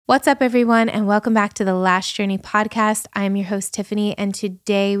What's up, everyone, and welcome back to the Last Journey podcast. I'm your host, Tiffani, and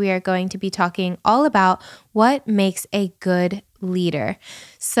today we are going to be talking all about what makes a good leader.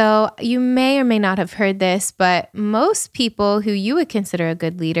 So you may or may not have heard this, but most people who you would consider a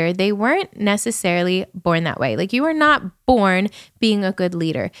good leader, they weren't necessarily born that way. Like, you were not born being a good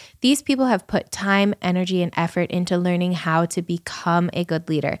leader. These people have put time, energy, and effort into learning how to become a good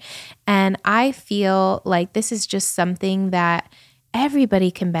leader. And I feel like this is just something that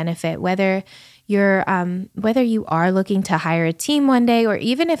everybody can benefit, whether you are looking to hire a team one day, or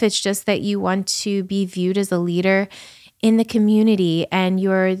even if it's just that you want to be viewed as a leader in the community, and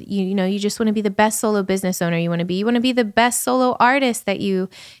you just want to be the best solo business owner you want to be the best solo artist that you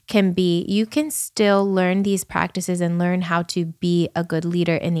can be. You can still learn these practices and learn how to be a good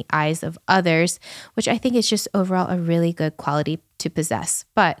leader in the eyes of others, which I think is just overall a really good quality to possess.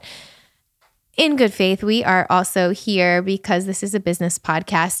 But in good faith, we are also here because this is a business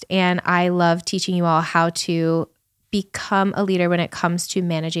podcast, and I love teaching you all how to become a leader when it comes to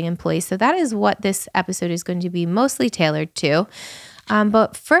managing employees. So that is what this episode is going to be mostly tailored to.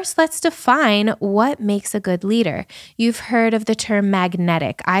 But first, let's define what makes a good leader. You've heard of the term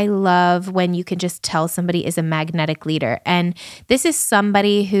magnetic. I love when you can just tell somebody is a magnetic leader. And this is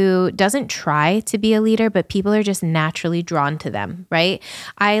somebody who doesn't try to be a leader, but people are just naturally drawn to them, right?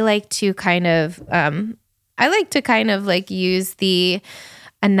 I like to kind of use the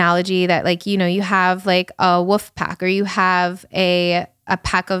analogy that you have like a wolf pack, or you have a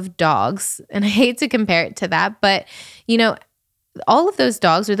pack of dogs. And I hate to compare it to that, but all of those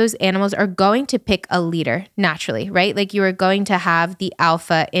dogs or those animals are going to pick a leader naturally, right? Like, you are going to have the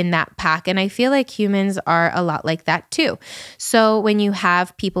alpha in that pack. And I feel like humans are a lot like that too. So when you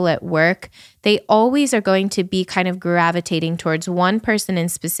have people at work, they always are going to be kind of gravitating towards one person in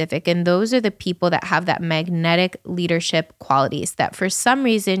specific. And those are the people that have that magnetic leadership qualities, that for some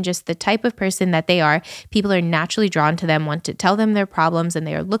reason, just the type of person that they are, people are naturally drawn to them, want to tell them their problems, and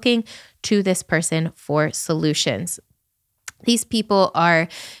they are looking to this person for solutions. These people are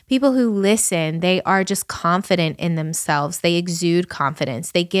people who listen. They are just confident in themselves. They exude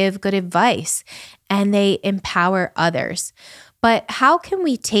confidence. They give good advice, and they empower others. But how can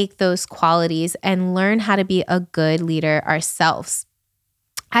we take those qualities and learn how to be a good leader ourselves?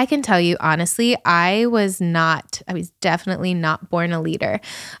 I can tell you honestly, I was definitely not born a leader.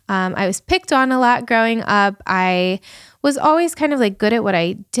 I was picked on a lot growing up. I was always kind of like good at what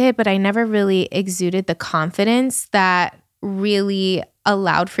I did, but I never really exuded the confidence that really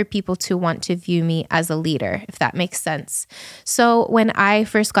allowed for people to want to view me as a leader, if that makes sense. So when I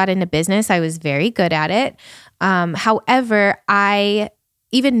first got into business, I was very good at it. However,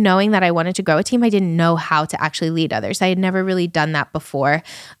 even knowing that I wanted to grow a team, I didn't know how to actually lead others. I had never really done that before,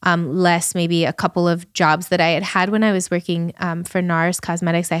 less maybe a couple of jobs that I had when I was working for NARS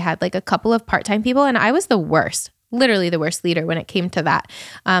Cosmetics. I had like a couple of part-time people, and I was the worst. Literally the worst leader when it came to that.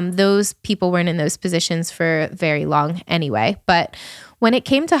 Those people weren't in those positions for very long anyway. But when it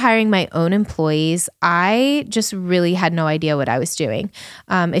came to hiring my own employees, I just really had no idea what I was doing.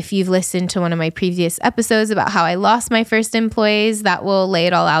 If you've listened to one of my previous episodes about how I lost my first employees, that will lay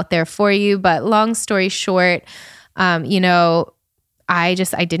it all out there for you. But long story short, I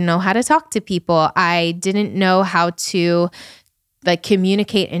didn't know how to talk to people. I didn't know how to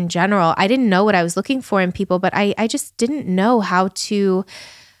communicate in general. I didn't know what I was looking for in people, but I just didn't know how to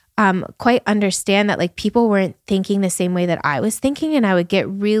quite understand that people weren't thinking the same way that I was thinking. And I would get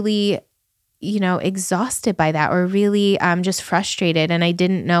really, exhausted by that, or really just frustrated. And I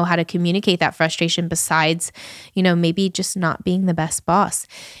didn't know how to communicate that frustration besides, maybe just not being the best boss.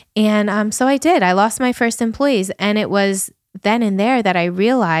 And so I did. I lost my first employees. And it was then and there that I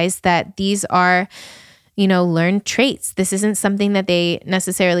realized that these are learned traits. This isn't something that they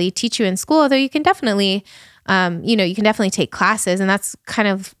necessarily teach you in school, although you can definitely, take classes. And that's kind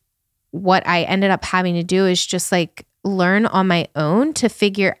of what I ended up having to do, is just learn on my own to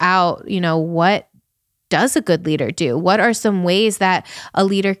figure out, what does a good leader do? What are some ways that a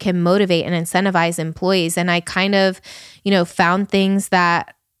leader can motivate and incentivize employees? And I kind of, found things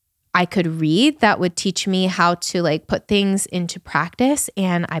that I could read that would teach me how to put things into practice,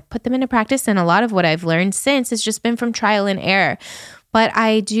 and I put them into practice. And a lot of what I've learned since has just been from trial and error. But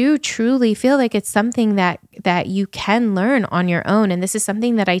I do truly feel like it's something that you can learn on your own. And this is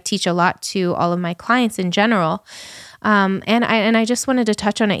something that I teach a lot to all of my clients in general. And I just wanted to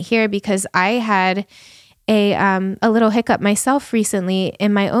touch on it here because I had a little hiccup myself recently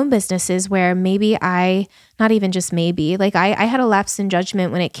in my own businesses where not even just maybe, I had a lapse in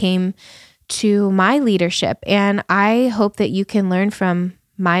judgment when it came to my leadership. And I hope that you can learn from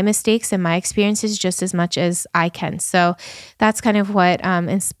my mistakes and my experiences just as much as I can. So that's kind of what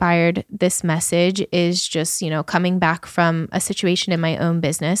inspired this message, is just, coming back from a situation in my own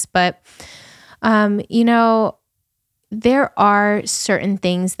business. But, there are certain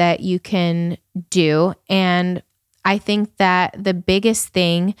things that you can do. And I think that the biggest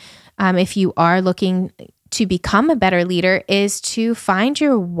thing, if you are looking to become a better leader, is to find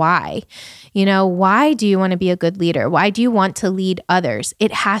your why. Why do you want to be a good leader? Why do you want to lead others?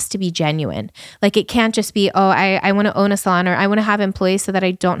 It has to be genuine. Like, it can't just be, I want to own a salon, or I want to have employees so that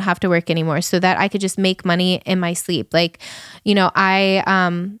I don't have to work anymore, so that I could just make money in my sleep. Like,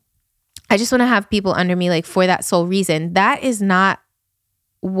 I just want to have people under me, like, for that sole reason. That is not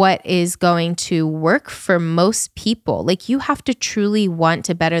what is going to work for most people. Like, you have to truly want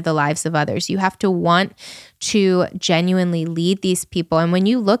to better the lives of others. You have to want to genuinely lead these people. And when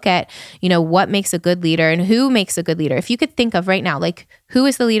you look at, what makes a good leader and who makes a good leader, if you could think of right now, like, who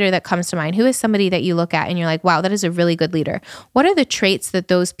is the leader that comes to mind? Who is somebody that you look at and you're like, wow, that is a really good leader? What are the traits that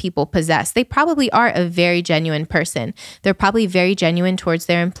those people possess? They probably are a very genuine person. They're probably very genuine towards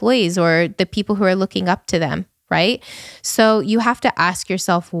their employees or the people who are looking up to them. Right? So you have to ask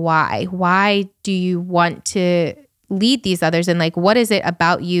yourself why. Why do you want to lead these others? And like, what is it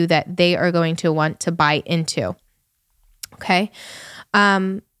about you that they are going to want to buy into? Okay.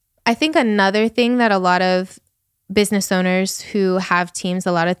 I think another thing that a lot of business owners who have teams,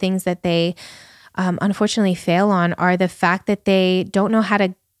 a lot of things that they unfortunately fail on are the fact that they don't know how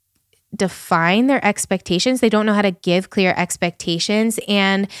to define their expectations. They don't know how to give clear expectations.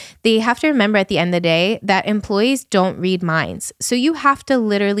 And they have to remember at the end of the day that employees don't read minds. So you have to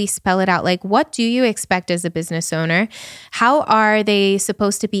literally spell it out. Like, what do you expect as a business owner? How are they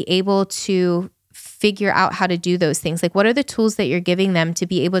supposed to be able to figure out how to do those things? Like, what are the tools that you're giving them to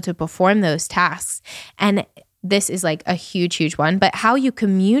be able to perform those tasks? And this is like a huge, huge one, but how you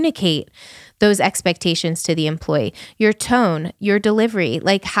communicate those expectations to the employee, your tone, your delivery,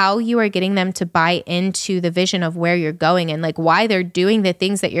 like how you are getting them to buy into the vision of where you're going and like why they're doing the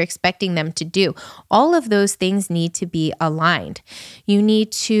things that you're expecting them to do. All of those things need to be aligned. You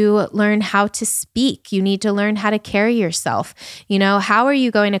need to learn how to speak. You need to learn how to carry yourself. How are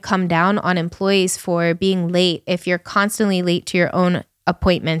you going to come down on employees for being late if you're constantly late to your own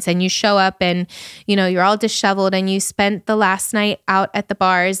appointments and you show up and you're all disheveled and you spent the last night out at the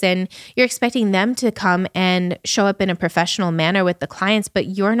bars and you're expecting them to come and show up in a professional manner with the clients, but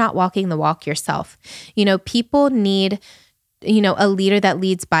you're not walking the walk yourself. People need a leader that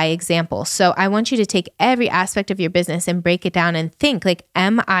leads by example. So I want you to take every aspect of your business and break it down and think like,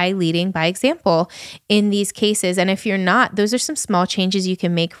 am I leading by example in these cases? And if you're not, those are some small changes you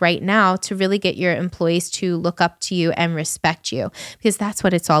can make right now to really get your employees to look up to you and respect you, because that's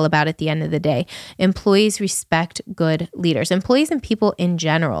what it's all about at the end of the day. Employees respect good leaders, employees and people in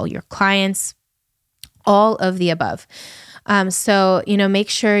general, your clients, all of the above. So make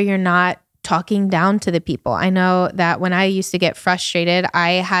sure you're not talking down to the people. I know that when I used to get frustrated,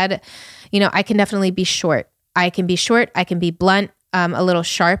 I can definitely be short. I can be blunt, a little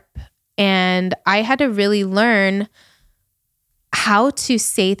sharp. And I had to really learn how to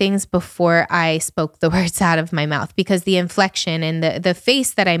say things before I spoke the words out of my mouth, because the inflection and the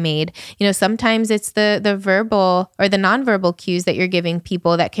face that I made, sometimes it's the verbal or the nonverbal cues that you're giving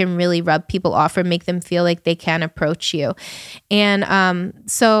people that can really rub people off or make them feel like they can approach you. And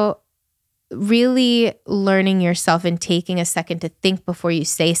so really learning yourself and taking a second to think before you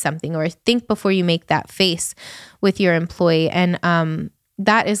say something or think before you make that face with your employee. And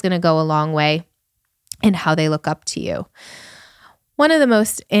that is going to go a long way in how they look up to you. One of the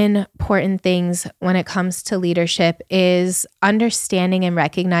most important things when it comes to leadership is understanding and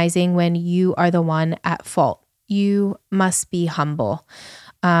recognizing when you are the one at fault. You must be humble.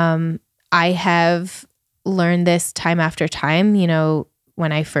 I have learned this time after time,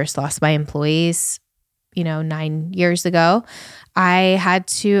 when I first lost my employees, 9 years ago, I had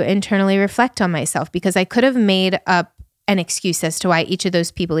to internally reflect on myself because I could have made up an excuse as to why each of those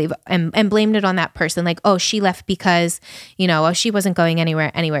people leave and blamed it on that person. Like, oh, she left because, she wasn't going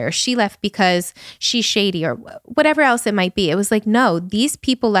anywhere, or she left because she's shady or whatever else it might be. It was like, no, these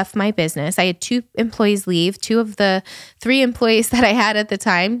people left my business. I had 2 employees leave, 2 of the 3 employees that I had at the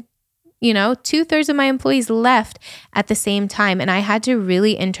time. 2/3 of my employees left at the same time. And I had to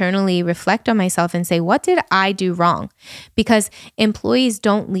really internally reflect on myself and say, what did I do wrong? Because employees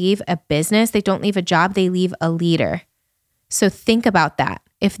don't leave a business. They don't leave a job. They leave a leader. So think about that.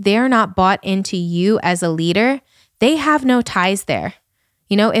 If they're not bought into you as a leader, they have no ties there.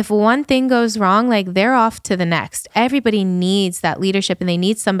 If one thing goes wrong, like they're off to the next. Everybody needs that leadership and they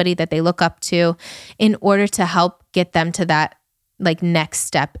need somebody that they look up to in order to help get them to like next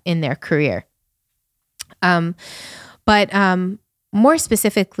step in their career. But more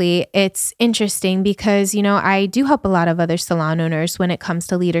specifically, it's interesting because, I do help a lot of other salon owners when it comes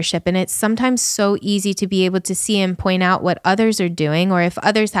to leadership. And it's sometimes so easy to be able to see and point out what others are doing, or if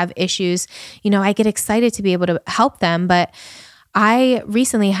others have issues, I get excited to be able to help them. But I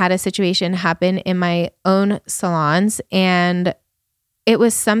recently had a situation happen in my own salons, and it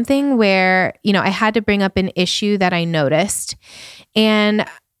was something where, I had to bring up an issue that I noticed. And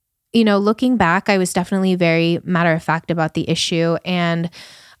looking back, I was definitely very matter of fact about the issue. And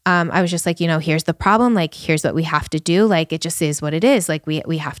I was just like, here's the problem. Like, here's what we have to do. Like, it just is what it is. Like,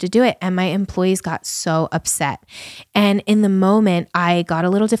 we have to do it. And my employees got so upset. And in the moment, I got a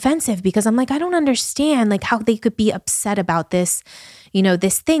little defensive because I'm like, I don't understand like how they could be upset about this,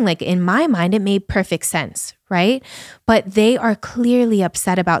 this thing. Like, in my mind, it made perfect sense, right? But they are clearly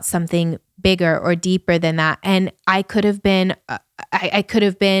upset about something bigger or deeper than that. And I could have been I could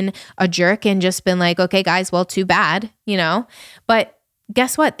have been a jerk and just been like, okay, guys, well, too bad, but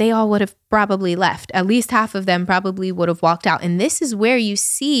guess what? They all would have probably left. At least half of them probably would have walked out. And this is where you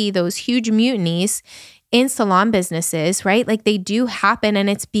see those huge mutinies in salon businesses, right? Like, they do happen. And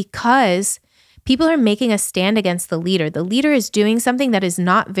it's because people are making a stand against the leader. The leader is doing something that is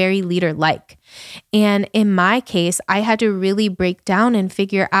not very leader-like. And in my case, I had to really break down and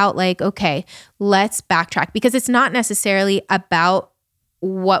figure out like, okay, let's backtrack, because it's not necessarily about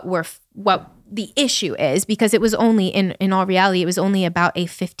what the issue is, because it was only in all reality, it was only about a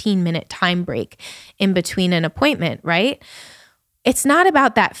 15-minute time break in between an appointment, right? It's not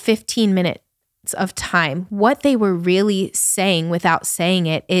about that 15 minutes of time. What they were really saying without saying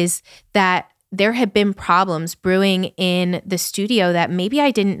it is that there had been problems brewing in the studio that maybe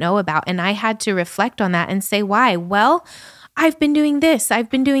I didn't know about. And I had to reflect on that and say, why? Well, I've been doing this. I've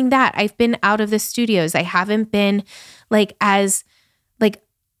been doing that. I've been out of the studios. I haven't been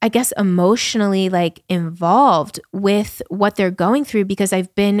I guess emotionally involved with what they're going through, because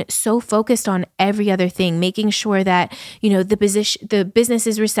I've been so focused on every other thing, making sure that, the business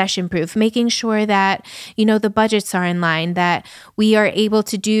is recession proof, making sure that, the budgets are in line, that we are able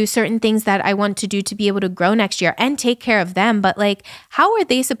to do certain things that I want to do to be able to grow next year and take care of them. But how are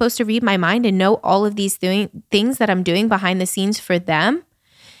they supposed to read my mind and know all of these things that I'm doing behind the scenes for them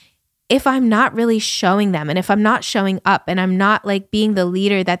if I'm not really showing them, and if I'm not showing up, and I'm not being the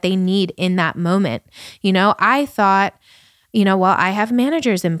leader that they need in that moment? I thought, well, I have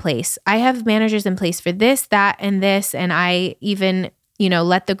managers in place. I have managers in place for this, that, and this. And I even,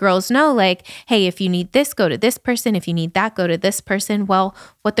 let the girls know hey, if you need this, go to this person. If you need that, go to this person. Well,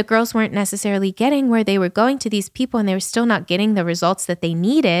 what the girls weren't necessarily getting, where they were going to these people and they were still not getting the results that they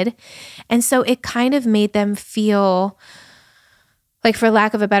needed. And so it kind of made them feel for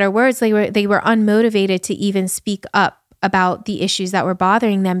lack of a better words, they were unmotivated to even speak up about the issues that were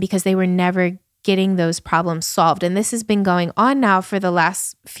bothering them, because they were never getting those problems solved. And this has been going on now for the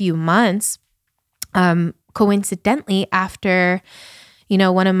last few months. Coincidentally, after,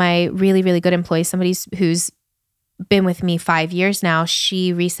 one of my really, really good employees, somebody who's been with me 5 years now,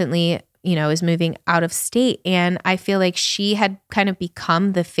 she recently is moving out of state. And I feel like she had kind of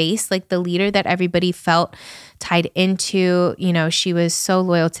become the face, the leader that everybody felt tied into. She was so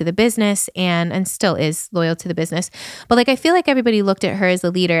loyal to the business and still is loyal to the business. But I feel like everybody looked at her as a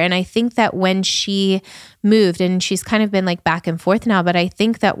leader. And I think that when she moved, and she's kind of been back and forth now, but I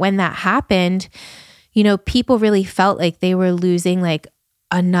think that when that happened, people really felt like they were losing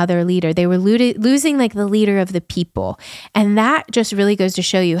another leader. They were losing the leader of the people. And that just really goes to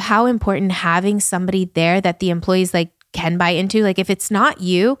show you how important having somebody there that the employees can buy into. If it's not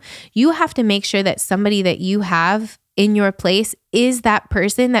you, you have to make sure that somebody that you have in your place is that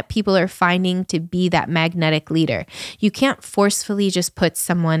person that people are finding to be that magnetic leader. You can't forcefully just put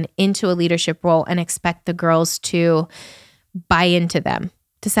someone into a leadership role and expect the girls to buy into them.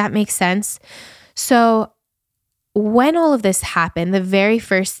 Does that make sense? So when all of this happened, the very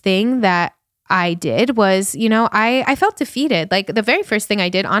first thing that I did was, I felt defeated. The very first thing I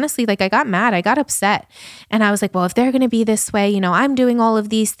did, honestly, I got mad, I got upset. And I was like, well, if they're going to be this way, I'm doing all of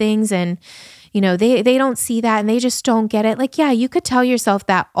these things and, they don't see that and they just don't get it. Yeah, you could tell yourself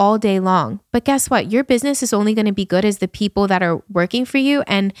that all day long. But guess what? Your business is only going to be good as the people that are working for you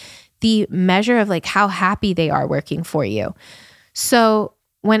and the measure of how happy they are working for you. So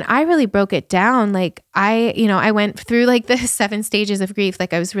when I really broke it down, I went through the 7 stages of grief.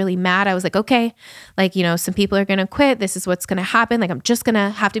 I was really mad. I was like, okay, some people are going to quit. This is what's going to happen. I'm just going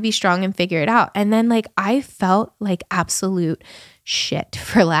to have to be strong and figure it out. And then I felt absolute shit,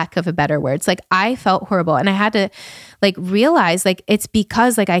 for lack of a better words. I felt horrible. And I had to like realize like it's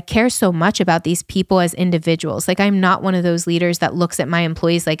because like I care so much about these people as individuals. Like I'm not one of those leaders that looks at my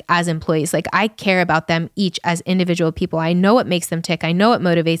employees like as employees. Like I care about them each as individual people. I know what makes them tick. I know what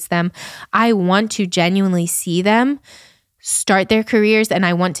motivates them. I want to genuinely see them start their careers, and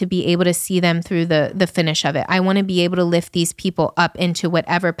I want to be able to see them through the finish of it. I want to be able to lift these people up into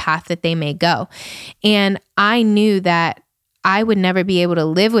whatever path that they may go. And I knew that I would never be able to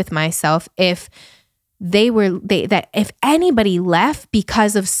live with myself if that if anybody left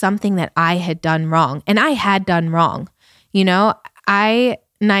because of something that I had done wrong. And I had done wrong. I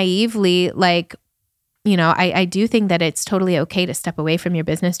naively I do think that it's totally okay to step away from your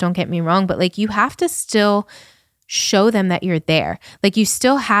business. Don't get me wrong, but like you have to still show them that you're there. Like you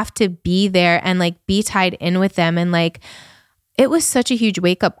still have to be there and like be tied in with them. And like, it was such a huge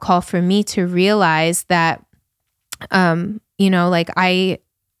wake up call for me to realize that, like I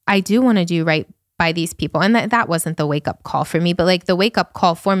do want to do right by these people. And that wasn't the wake up call for me, but like the wake up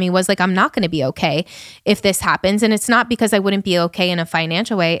call for me was like, I'm not going to be okay if this happens. And it's not because I wouldn't be okay in a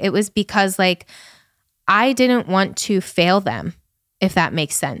financial way. It was because like, I didn't want to fail them, if that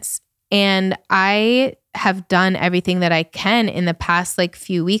makes sense. And I have done everything that I can in the past like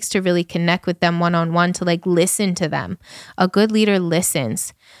few weeks to really connect with them one-on-one, to like listen to them. A good leader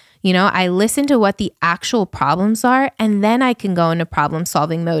listens. I listen to what the actual problems are, and then I can go into problem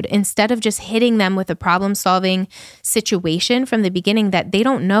solving mode instead of just hitting them with a problem solving situation from the beginning that they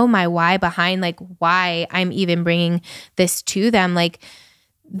don't know my why behind, like why I'm even bringing this to them. Like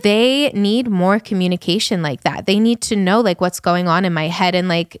they need more communication like that. They need to know like what's going on in my head. And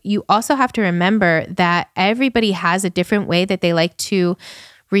like, you also have to remember that everybody has a different way that they like to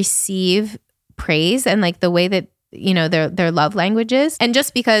receive praise and like the way that, their love languages. And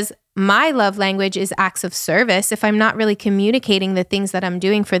just because my love language is acts of service, if I'm not really communicating the things that I'm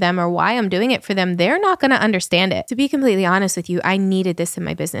doing for them or why I'm doing it for them, they're not going to understand it. To be completely honest with you, I needed this in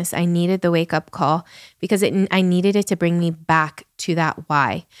my business. I needed the wake up call because I needed it to bring me back to that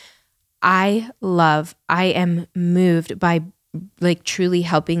why. I am moved by like truly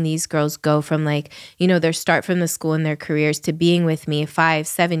helping these girls go from like, their start from the school and their careers to being with me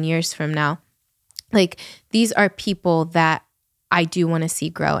 5-7 years from now. Like these are people that I do want to see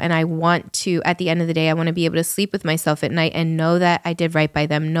grow. And I want to, at the end of the day, I want to be able to sleep with myself at night and know that I did right by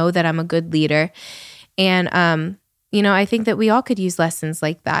them, know that I'm a good leader. And, I think that we all could use lessons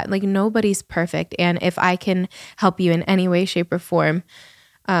like that. Like nobody's perfect. And if I can help you in any way, shape, or form,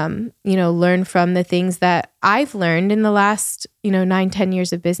 learn from the things that I've learned in the last, 9-10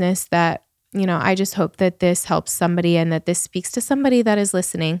 years of business, that I just hope that this helps somebody and that this speaks to somebody that is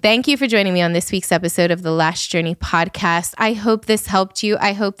listening. Thank you for joining me on this week's episode of the Lash Journey podcast. I hope this helped you.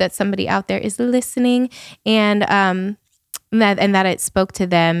 I hope that somebody out there is listening and that it spoke to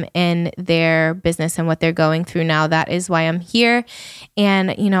them in their business and what they're going through now. That is why I'm here.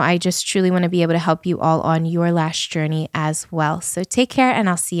 And, I just truly want to be able to help you all on your lash journey as well. So take care, and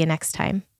I'll see you next time.